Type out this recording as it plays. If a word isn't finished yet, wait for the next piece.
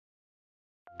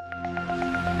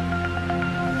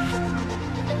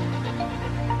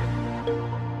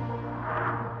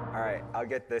right, I'll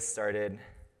get this started.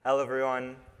 Hello,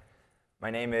 everyone. My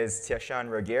name is Tieshun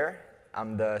Roquerre.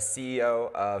 I'm the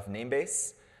CEO of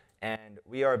Namebase, and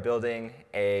we are building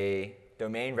a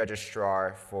domain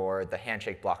registrar for the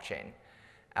Handshake blockchain.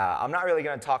 I'm not really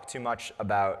going to talk too much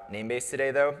about Namebase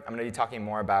today, though. I'm going to be talking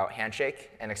more about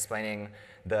Handshake and explaining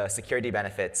the security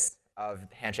benefits of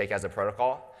Handshake as a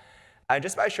protocol.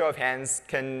 Just by show of hands,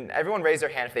 can everyone raise their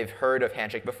hand if they've heard of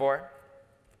Handshake before?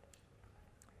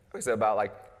 So about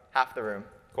like half the room.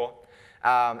 Cool.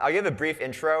 I'll give a brief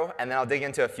intro, and then I'll dig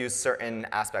into a few certain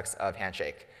aspects of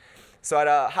Handshake. So at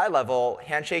a high level,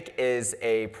 Handshake is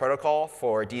a protocol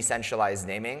for decentralized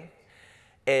naming.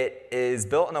 It is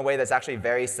built in a way that's actually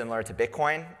very similar to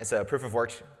Bitcoin. It's a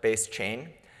proof-of-work-based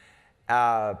chain.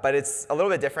 But it's a little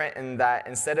bit different in that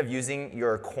instead of using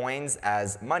your coins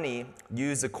as money,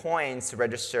 use the coins to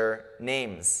register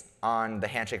names on the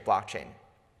Handshake blockchain.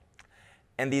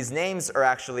 And these names are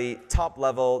actually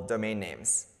top-level domain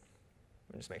names.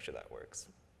 Let me just make sure that works.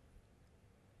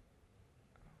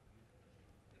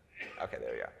 OK,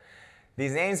 there we go.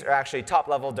 These names are actually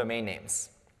top-level domain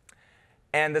names.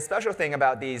 And the special thing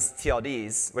about these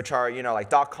TLDs, which are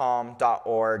like .com,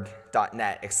 .org,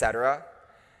 .net, et cetera,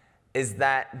 is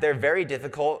that they're very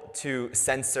difficult to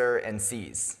censor and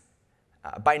seize.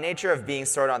 By nature of being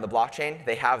stored on the blockchain,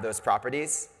 they have those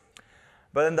properties.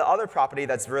 But then the other property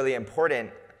that's really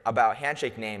important about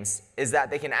Handshake names is that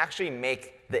they can actually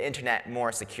make the internet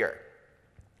more secure.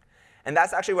 And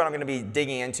that's actually what I'm going to be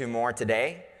digging into more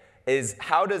today, is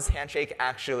how does Handshake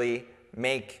actually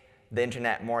make the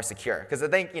internet more secure? Because I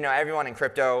think everyone in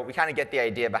crypto, we kind of get the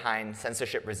idea behind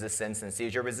censorship resistance and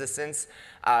seizure resistance.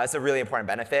 It's a really important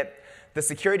benefit. The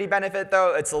security benefit,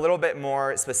 though, it's a little bit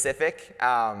more specific,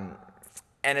 and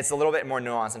it's a little bit more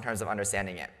nuanced in terms of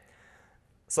understanding it.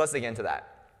 So let's dig into that.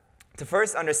 To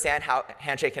first understand how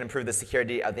Handshake can improve the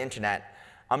security of the internet,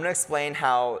 I'm going to explain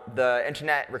how the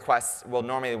internet requests will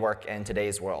normally work in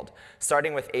today's world,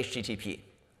 starting with HTTP.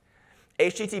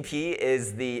 HTTP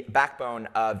is the backbone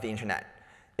of the internet.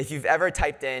 If you've ever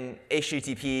typed in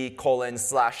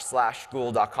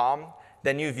http://google.com,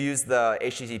 then you've used the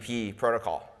HTTP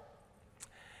protocol.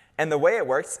 And the way it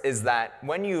works is that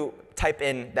when you type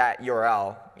in that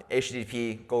URL,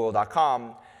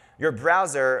 http://google.com, your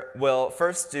browser will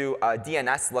first do a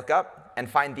DNS lookup and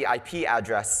find the IP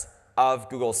address of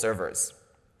Google servers.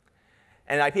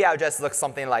 And an IP address looks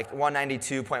something like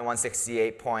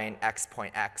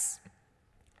 192.168.x.x.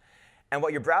 And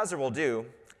what your browser will do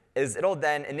is it'll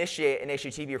then initiate an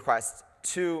HTTP request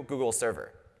to Google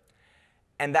server.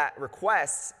 And that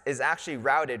request is actually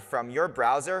routed from your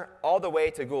browser all the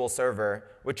way to Google server,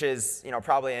 which is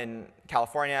probably in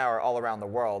California or all around the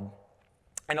world.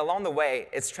 And along the way,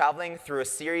 it's traveling through a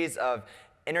series of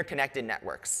interconnected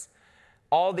networks.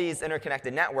 All these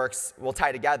interconnected networks will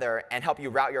tie together and help you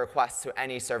route your requests to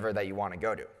any server that you want to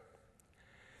go to.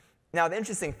 Now, the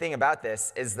interesting thing about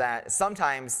this is that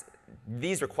sometimes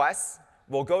these requests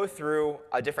will go through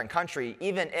a different country,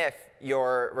 even if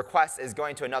your request is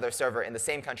going to another server in the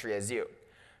same country as you.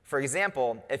 For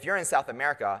example, if you're in South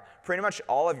America, pretty much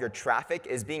all of your traffic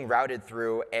is being routed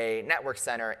through a network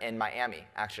center in Miami,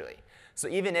 actually. So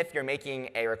even if you're making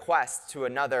a request to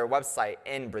another website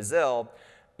in Brazil,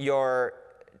 your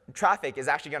traffic is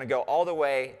actually going to go all the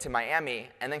way to Miami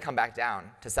and then come back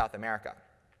down to South America.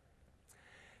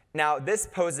 Now, this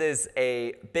poses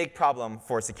a big problem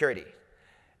for security.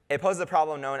 It poses a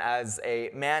problem known as a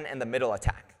man-in-the-middle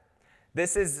attack.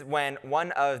 This is when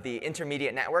one of the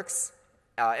intermediate networks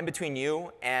in between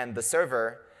you and the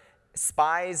server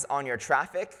spies on your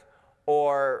traffic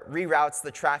or reroutes the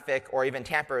traffic or even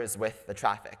tampers with the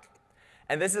traffic.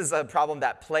 And this is a problem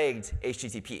that plagued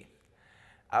HTTP.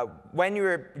 When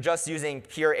you're just using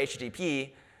pure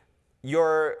HTTP,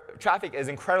 your traffic is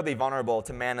incredibly vulnerable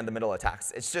to man-in-the-middle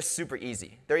attacks. It's just super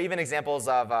easy. There are even examples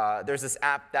of there's this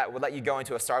app that would let you go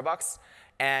into a Starbucks,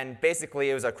 and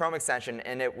basically it was a Chrome extension,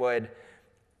 and it would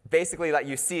basically let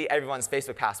you see everyone's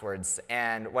Facebook passwords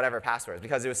and whatever passwords,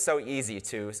 because it was so easy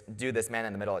to do this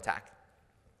man-in-the-middle attack.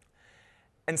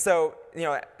 And so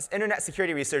internet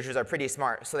security researchers are pretty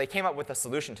smart, so they came up with a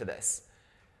solution to this,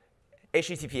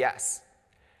 HTTPS.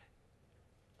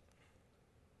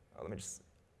 Oh,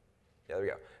 there we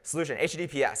go. Solution,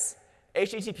 HTTPS.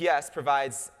 HTTPS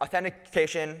provides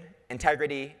authentication,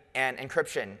 integrity, and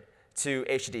encryption to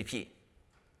HTTP.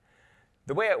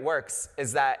 The way it works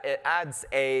is that it adds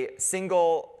a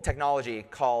single technology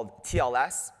called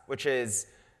TLS, which is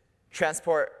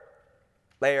Transport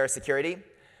Layer Security.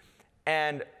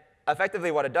 And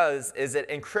effectively what it does is it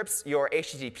encrypts your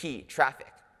HTTP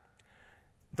traffic.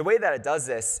 The way that it does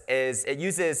this is it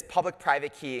uses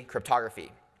public-private key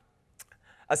cryptography.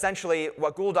 Essentially,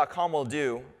 what Google.com will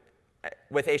do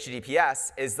with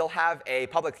HTTPS is they'll have a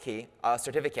public key, a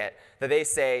certificate, that they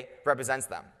say represents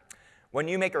them. When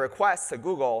you make a request to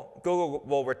Google, Google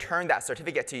will return that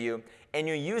certificate to you, and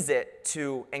you use it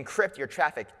to encrypt your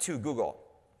traffic to Google.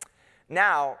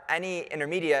 Now, any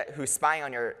intermediate who's spying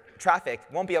on your traffic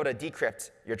won't be able to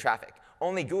decrypt your traffic.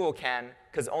 Only Google can,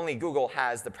 because only Google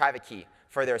has the private key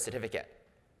for their certificate.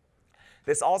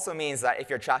 This also means that if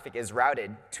your traffic is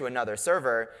routed to another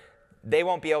server, they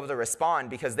won't be able to respond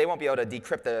because they won't be able to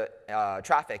decrypt the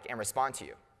traffic and respond to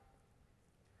you.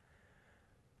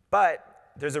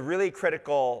 But there's a really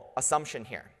critical assumption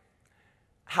here.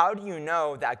 How do you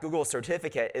know that Google's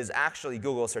certificate is actually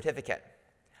Google's certificate?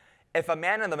 If a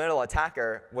man-in-the-middle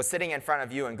attacker was sitting in front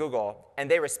of you in Google and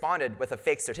they responded with a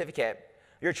fake certificate,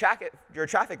 your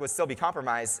traffic would still be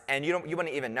compromised, and you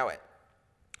wouldn't even know it.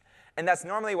 And that's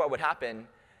normally what would happen,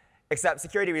 except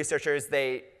security researchers,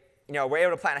 they were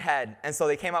able to plan ahead, and so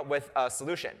they came up with a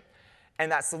solution. And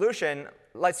that solution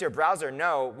lets your browser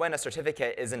know when a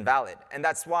certificate is invalid. And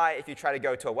that's why if you try to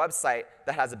go to a website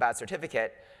that has a bad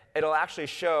certificate, it'll actually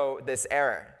show this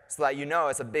error so that you know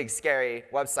it's a big, scary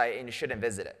website and you shouldn't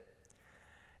visit it.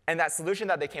 And that solution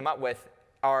that they came up with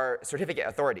are certificate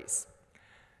authorities.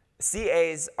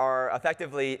 CAs are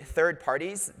effectively third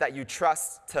parties that you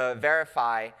trust to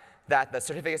verify that the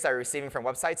certificates that you're receiving from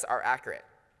websites are accurate.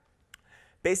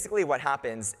 Basically, what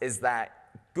happens is that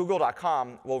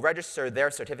Google.com will register their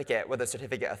certificate with a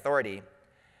certificate authority.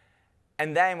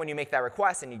 And then when you make that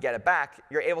request and you get it back,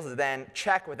 you're able to then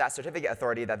check with that certificate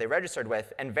authority that they registered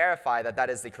with and verify that that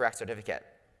is the correct certificate.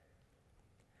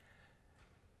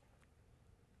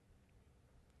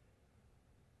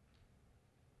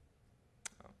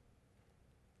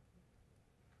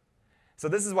 So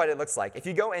this is what it looks like. If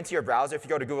you go into your browser, if you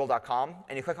go to google.com,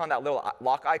 and you click on that little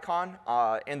lock icon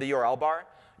in the URL bar,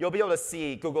 you'll be able to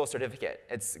see Google certificate.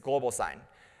 It's global sign.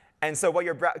 And so what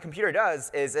your computer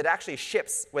does is it actually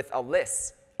ships with a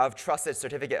list of trusted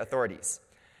certificate authorities.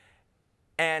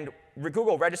 And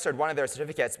Google registered one of their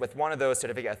certificates with one of those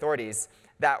certificate authorities.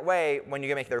 That way, when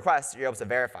you make the request, you're able to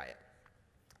verify it.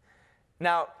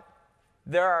 Now,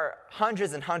 there are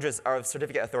hundreds and hundreds of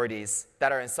certificate authorities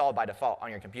that are installed by default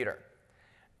on your computer.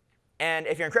 And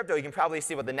if you're in crypto, you can probably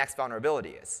see what the next vulnerability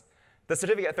is. The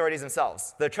certificate authorities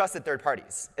themselves, the trusted third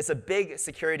parties. It's a big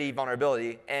security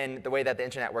vulnerability in the way that the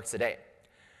internet works today.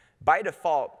 By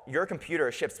default, your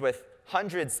computer ships with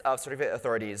hundreds of certificate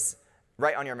authorities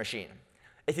right on your machine.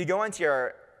 If you go into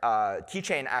your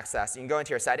keychain access, you can go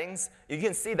into your settings, you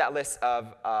can see that list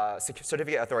of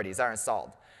certificate authorities that are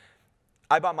installed.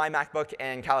 I bought my MacBook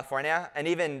in California, and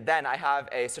even then I have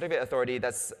a certificate authority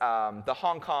that's the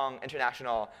Hong Kong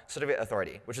International Certificate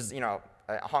Authority, which is a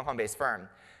Hong Kong-based firm.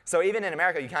 So even in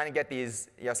America, you kind of get these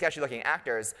sketchy-looking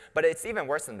actors, but it's even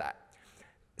worse than that.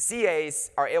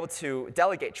 CAs are able to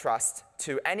delegate trust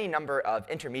to any number of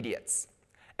intermediates.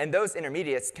 And those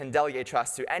intermediates can delegate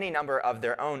trust to any number of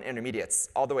their own intermediates,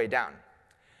 all the way down.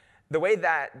 The way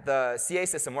that the CA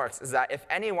system works is that if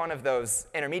any one of those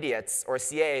intermediates or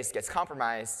CAs gets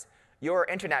compromised, your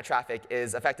internet traffic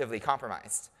is effectively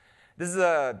compromised. This is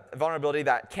a vulnerability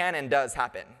that can and does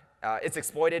happen. It's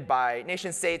exploited by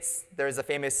nation states. There's a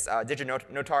famous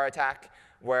DigiNotar attack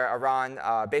where Iran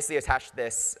basically attached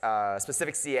this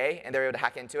specific CA, and they were able to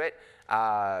hack into it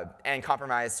and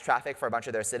compromise traffic for a bunch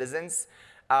of their citizens.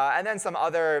 And then some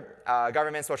other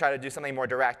governments will try to do something more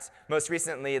direct. Most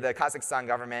recently, the Kazakhstan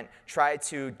government tried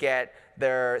to get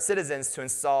their citizens to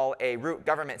install a root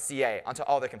government CA onto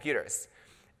all their computers.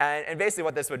 And basically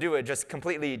what this would do would just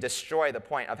completely destroy the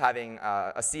point of having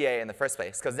a CA in the first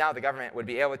place, because now the government would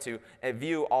be able to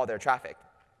view all their traffic.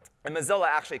 And Mozilla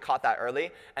actually caught that early,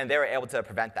 and they were able to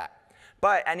prevent that.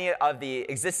 But any of the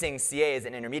existing CAs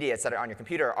and intermediates that are on your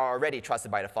computer are already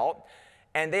trusted by default,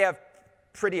 and they have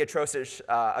pretty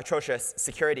atrocious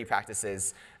security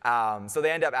practices. So they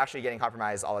end up actually getting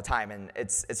compromised all the time, and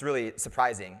it's really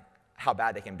surprising how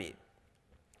bad they can be.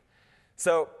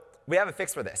 So we have a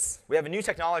fix for this. We have a new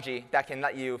technology that can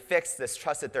let you fix this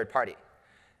trusted third party.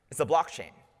 It's a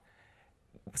blockchain.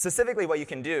 Specifically, what you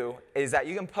can do is that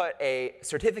you can put a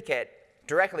certificate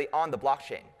directly on the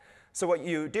blockchain. So what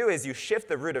you do is you shift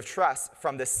the root of trust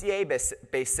from the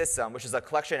CA-based system, which is a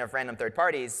collection of random third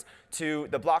parties, to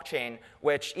the blockchain,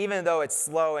 which, even though it's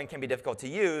slow and can be difficult to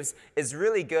use, is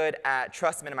really good at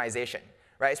trust minimization.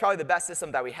 Right? It's probably the best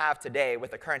system that we have today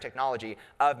with the current technology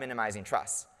of minimizing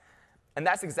trust. And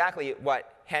that's exactly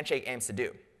what Handshake aims to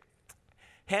do.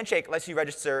 Handshake lets you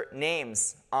register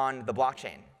names on the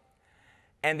blockchain.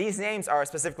 And these names are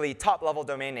specifically top-level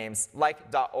domain names like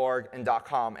 .org and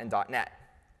 .com and .net.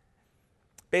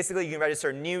 Basically, you can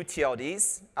register new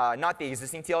TLDs, not the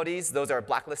existing TLDs. Those are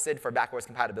blacklisted for backwards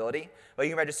compatibility. But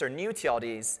you can register new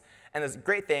TLDs. And the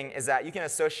great thing is that you can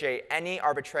associate any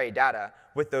arbitrary data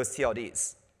with those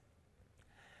TLDs.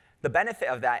 The benefit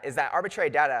of that is that arbitrary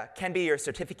data can be your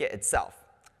certificate itself.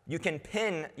 You can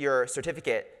pin your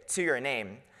certificate to your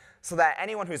name so that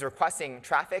anyone who's requesting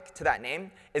traffic to that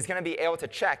name is going to be able to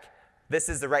check this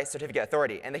is the right certificate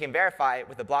authority. And they can verify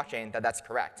with the blockchain that that's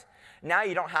correct. Now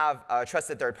you don't have a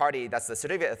trusted third party that's the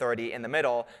certificate authority in the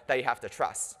middle that you have to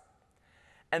trust.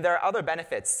 And there are other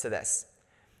benefits to this.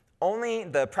 Only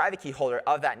the private key holder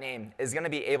of that name is going to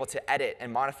be able to edit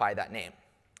and modify that name.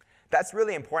 That's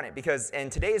really important because in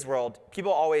today's world,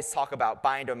 people always talk about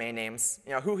buying domain names.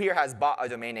 You know, who here has bought a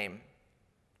domain name?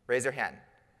 Raise your hand.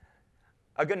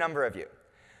 A good number of you.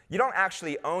 You don't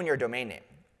actually own your domain name.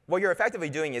 What you're effectively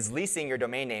doing is leasing your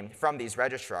domain name from these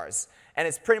registrars. And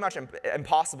it's pretty much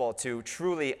impossible to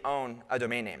truly own a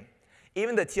domain name.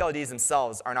 Even the TLDs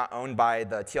themselves are not owned by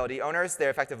the TLD owners. They're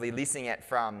effectively leasing it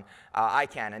from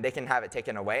ICANN, and they can have it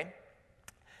taken away.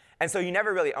 And so you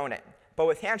never really own it. But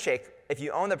with Handshake, if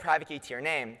you own the private key to your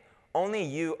name, only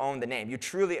you own the name. You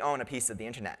truly own a piece of the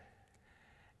internet.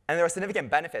 And there are significant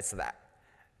benefits to that.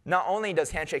 Not only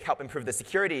does Handshake help improve the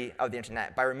security of the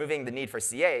internet by removing the need for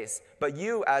CAs, but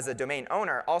you as a domain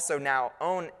owner also now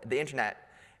own the internet,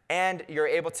 and you're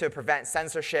able to prevent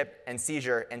censorship and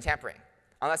seizure and tampering,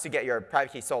 unless you get your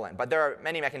private key stolen. But there are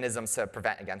many mechanisms to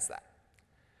prevent against that.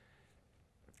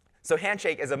 So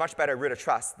Handshake is a much better root of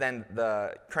trust than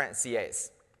the current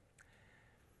CAs.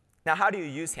 Now, how do you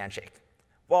use Handshake?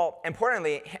 Well,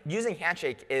 importantly, using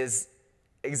Handshake is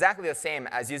exactly the same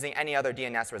as using any other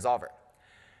DNS resolver.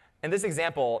 In this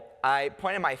example, I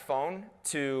pointed my phone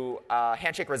to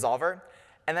Handshake resolver,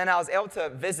 and then I was able to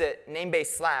visit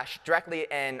Namebase / directly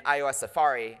in iOS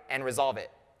Safari and resolve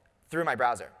it through my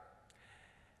browser.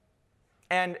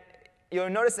 And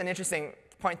you'll notice an interesting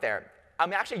point there.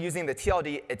 I'm actually using the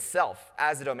TLD itself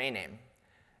as a domain name.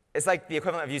 It's like the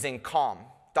equivalent of using .com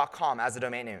as a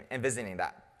domain name and visiting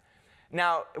that.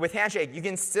 Now, with Handshake, you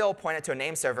can still point it to a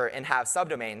name server and have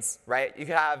subdomains, right? You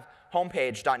could have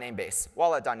homepage.namebase,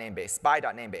 wallet.namebase,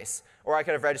 buy.namebase, or I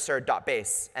could have registered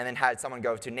 .base and then had someone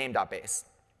go to name.base.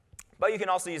 But you can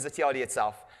also use the TLD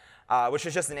itself, which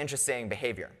is just an interesting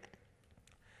behavior.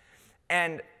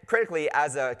 And critically,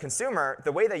 as a consumer,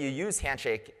 the way that you use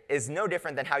Handshake is no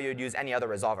different than how you would use any other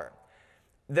resolver.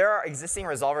 There are existing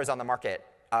resolvers on the market,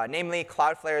 namely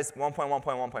Cloudflare's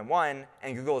 1.1.1.1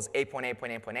 and Google's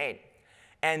 8.8.8.8.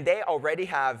 And they already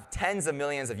have tens of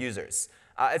millions of users.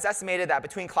 It's estimated that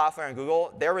between Cloudflare and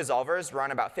Google, their resolvers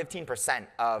run about 15%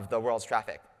 of the world's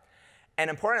traffic. And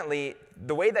importantly,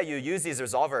 the way that you use these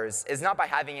resolvers is not by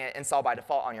having it installed by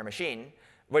default on your machine,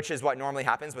 which is what normally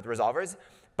happens with resolvers.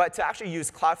 But to actually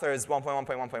use Cloudflare's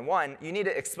 1.1.1.1, you need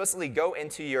to explicitly go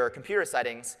into your computer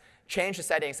settings, change the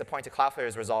settings to point to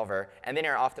Cloudflare's resolver, and then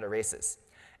you're off to the races.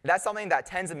 That's something that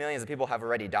tens of millions of people have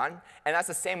already done, and that's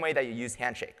the same way that you use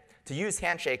Handshake. To use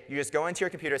Handshake, you just go into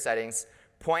your computer settings,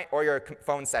 or your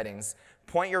phone settings,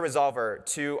 point your resolver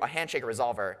to a Handshake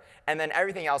resolver, and then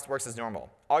everything else works as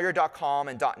normal. All your .com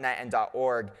and .net and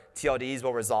 .org TLDs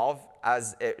will resolve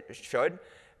as it should,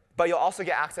 but you'll also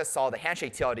get access to all the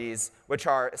Handshake TLDs, which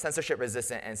are censorship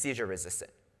resistant and seizure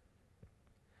resistant.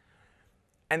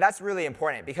 And that's really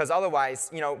important because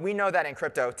otherwise, we know that in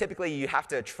crypto, typically you have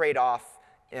to trade off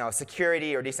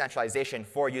security or decentralization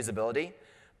for usability.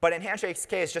 But in Handshake's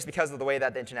case, just because of the way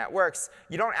that the internet works,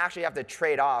 you don't actually have to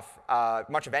trade off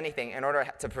much of anything in order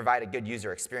to provide a good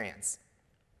user experience.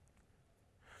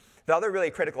 The other really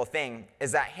critical thing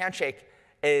is that Handshake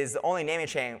is the only naming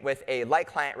chain with a light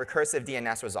client recursive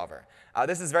DNS resolver.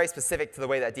 This is very specific to the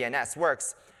way that DNS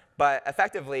works. But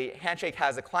effectively, Handshake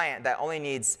has a client that only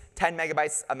needs 10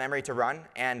 megabytes of memory to run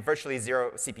and virtually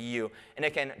 0 CPU, and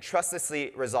it can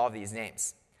trustlessly resolve these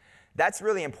names. That's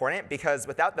really important because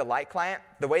without the light client,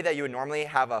 the way that you would normally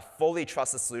have a fully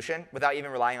trustless solution without even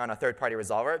relying on a third-party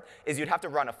resolver is you'd have to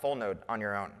run a full node on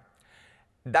your own.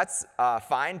 That's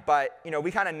fine, but we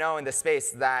kind of know in this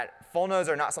space that full nodes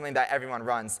are not something that everyone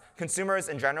runs. Consumers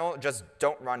in general just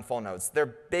don't run full nodes.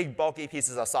 They're big, bulky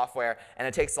pieces of software, and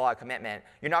it takes a lot of commitment.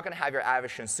 You're not going to have your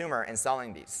average consumer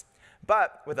installing these.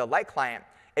 But with a light client,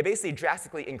 it basically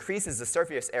drastically increases the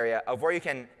surface area of where you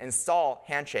can install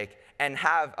Handshake and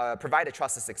provide a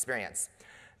trustless experience.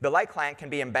 The light client can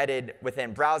be embedded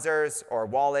within browsers or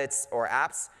wallets or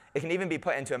apps. It can even be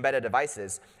put into embedded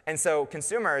devices. And so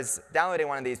consumers downloading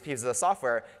one of these pieces of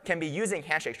software can be using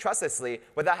Handshake trustlessly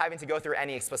without having to go through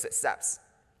any explicit steps.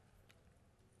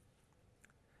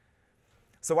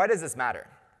 So why does this matter?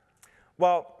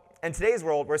 Well, in today's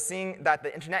world, we're seeing that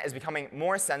the internet is becoming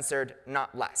more censored,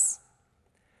 not less.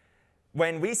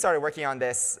 When we started working on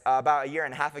this about a year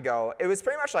and a half ago, it was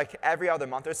pretty much like every other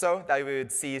month or so that we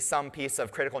would see some piece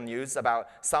of critical news about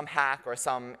some hack or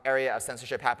some area of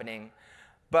censorship happening.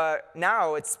 But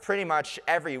now it's pretty much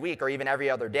every week or even every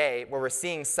other day where we're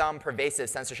seeing some pervasive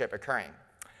censorship occurring.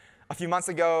 A few months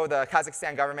ago, the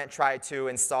Kazakhstan government tried to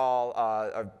install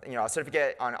a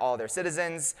certificate on all their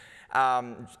citizens.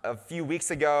 A few weeks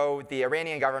ago, the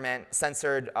Iranian government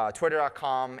censored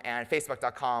Twitter.com and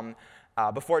Facebook.com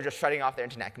before just shutting off their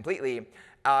internet completely.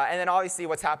 And then obviously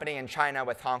what's happening in China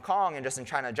with Hong Kong and just in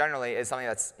China generally is something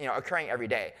that's occurring every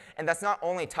day. And that's not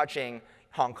only touching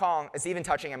Hong Kong, it's even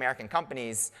touching American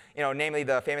companies, namely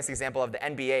the famous example of the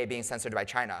NBA being censored by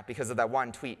China because of that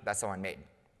one tweet that someone made.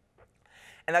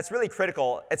 And that's really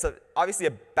critical. It's obviously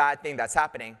a bad thing that's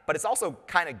happening, but it's also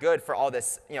kind of good for all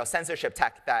this censorship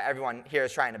tech that everyone here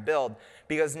is trying to build,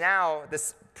 because now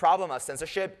this problem of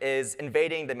censorship is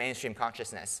invading the mainstream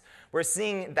consciousness. We're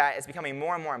seeing that it's becoming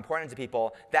more and more important to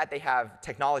people that they have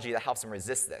technology that helps them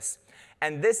resist this.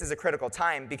 And this is a critical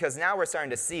time because now we're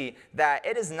starting to see that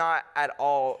it is not at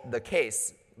all the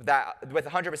case that with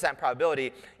 100%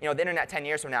 probability, the internet 10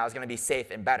 years from now is going to be safe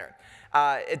and better.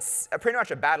 It's pretty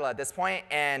much a battle at this point,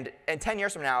 and in 10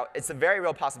 years from now, it's a very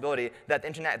real possibility that the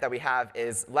internet that we have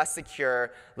is less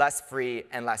secure, less free,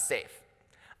 and less safe,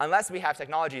 unless we have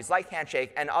technologies like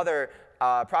Handshake and other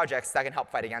projects that can help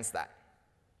fight against that.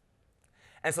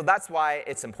 And so that's why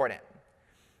it's important.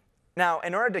 Now,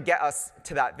 in order to get us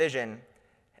to that vision,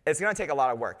 it's going to take a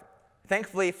lot of work.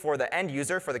 Thankfully, for the end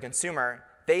user, for the consumer,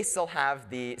 they still have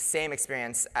the same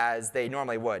experience as they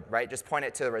normally would, right? Just point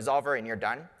it to the resolver and you're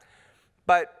done.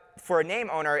 But for a name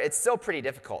owner, it's still pretty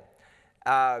difficult.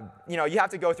 You have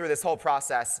to go through this whole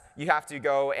process. You have to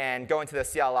go into the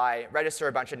CLI, register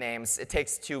a bunch of names. It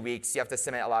takes 2 weeks. You have to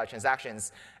submit a lot of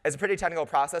transactions. It's a pretty technical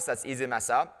process that's easy to mess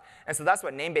up. And so that's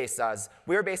what Namebase does.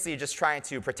 We're basically just trying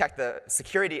to protect the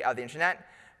security of the internet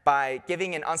by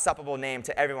giving an unstoppable name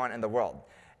to everyone in the world.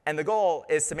 And the goal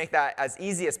is to make that as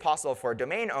easy as possible for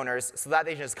domain owners so that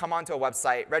they can just come onto a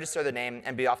website, register their name,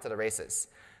 and be off to the races.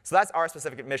 So that's our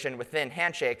specific mission within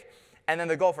Handshake. And then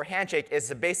the goal for Handshake is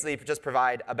to basically just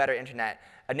provide a better internet,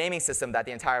 a naming system that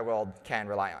the entire world can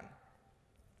rely on.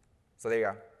 So there you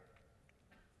go.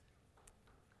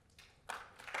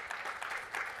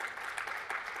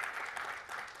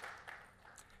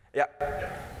 Yeah.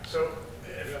 So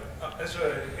as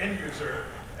an end user,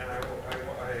 and I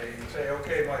say,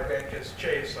 OK, my bank is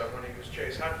Chase, I want to use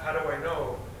Chase. How do I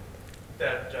know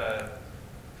that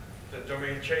the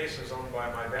domain Chase is owned by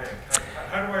my bank?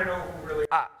 How do I know who really owns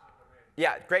the domain?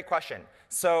 Yeah, great question.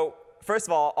 So first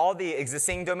of all the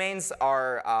existing domains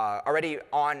are already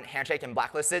on Handshake and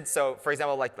blacklisted. So for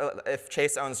example, like if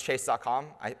Chase owns chase.com,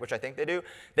 which I think they do,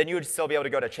 then you would still be able to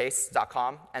go to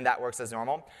chase.com, and that works as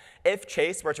normal. If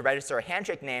Chase were to register a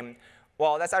Handshake name,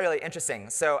 well, that's not really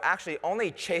interesting. So actually, only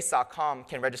chase.com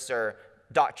can register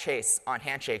 .chase on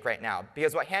Handshake right now.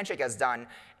 Because what Handshake has done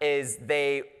is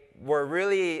they were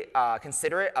really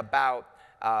considerate about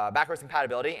backwards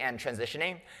compatibility and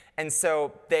transitioning. And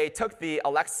so they took the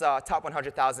Alexa top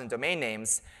 100,000 domain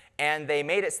names, and they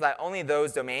made it so that only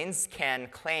those domains can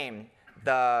claim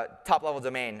the top-level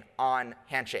domain on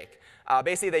Handshake.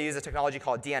 Basically, they use a technology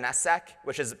called DNSSEC,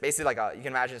 which is basically like you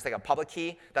can imagine it's like a public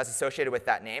key that's associated with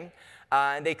that name.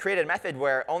 And they created a method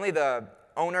where only the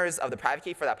owners of the private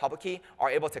key for that public key are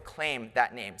able to claim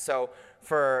that name. So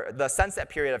for the sunset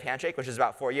period of Handshake, which is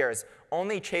about 4 years,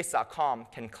 only chase.com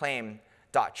can claim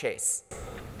 .chase. So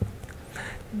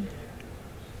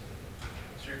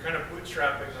you're kind of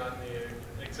bootstrapping on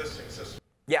the existing system.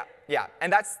 Yeah,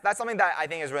 and that's something that I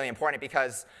think is really important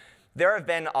because there have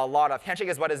been a lot of, Handshake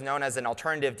is what is known as an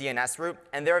alternative DNS route,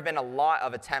 and there have been a lot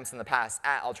of attempts in the past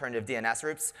at alternative DNS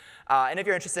routes. And if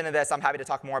you're interested in this, I'm happy to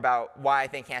talk more about why I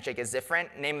think Handshake is different.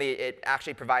 Namely, it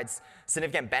actually provides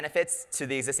significant benefits to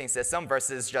the existing system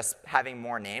versus just having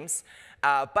more names.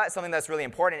 But something that's really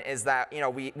important is that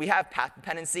we have path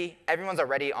dependency. Everyone's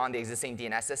already on the existing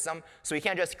DNS system, so we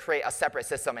can't just create a separate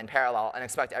system in parallel and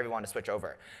expect everyone to switch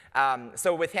over.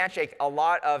 So with Handshake, a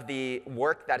lot of the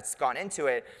work that's gone into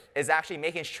it is actually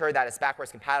making sure that it's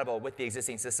backwards compatible with the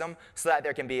existing system so that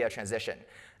there can be a transition.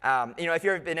 If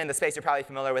you've been in the space, you're probably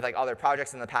familiar with other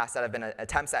projects in the past that have been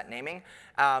attempts at naming.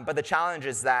 But the challenge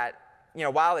is that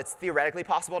while it's theoretically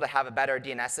possible to have a better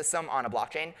DNS system on a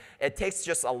blockchain, it takes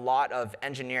just a lot of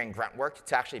engineering grunt work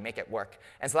to actually make it work.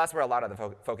 And so that's where a lot of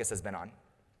the focus has been on.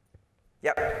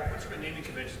 Yep. What sort of naming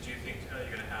conventions do you think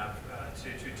you're going to have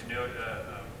to note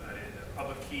a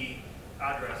public key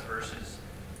address versus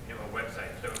a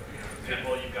website? So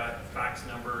example, you've got fax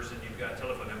numbers and you've got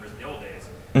telephone numbers in the old days,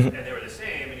 Mm-hmm. and they were the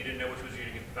same, and you didn't know which was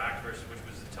using a fax versus which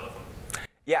was a telephone.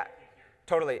 Yeah,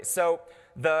 totally. So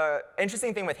the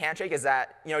interesting thing with Handshake is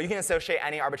that you can associate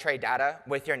any arbitrary data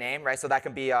with your name, right? So that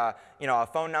could be a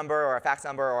phone number or a fax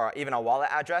number or even a wallet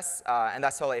address, and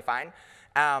that's totally fine.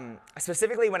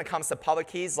 Specifically when it comes to public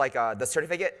keys, like the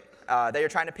certificate that you're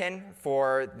trying to pin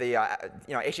for the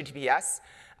HTTPS,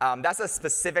 that's a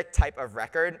specific type of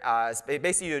record.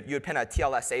 Basically, you would pin a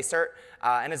TLSA cert,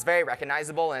 and it's very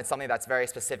recognizable, and it's something that's very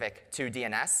specific to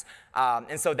DNS.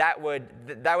 And so that would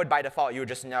by default, you would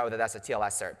just know that that's a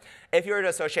TLS cert. If you were to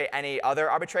associate any other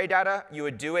arbitrary data, you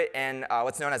would do it in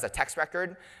what's known as a text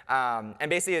record. And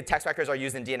basically, the text records are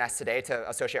used in DNS today to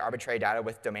associate arbitrary data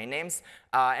with domain names.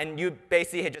 And you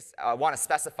basically just want to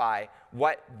specify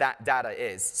what that data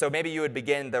is. So maybe you would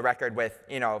begin the record with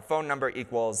phone number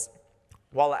equals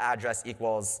wallet address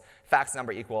equals fax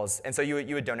number equals, and so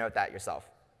you would denote that yourself.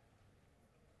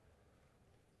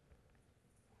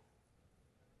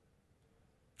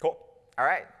 Cool. All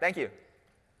right. Thank you.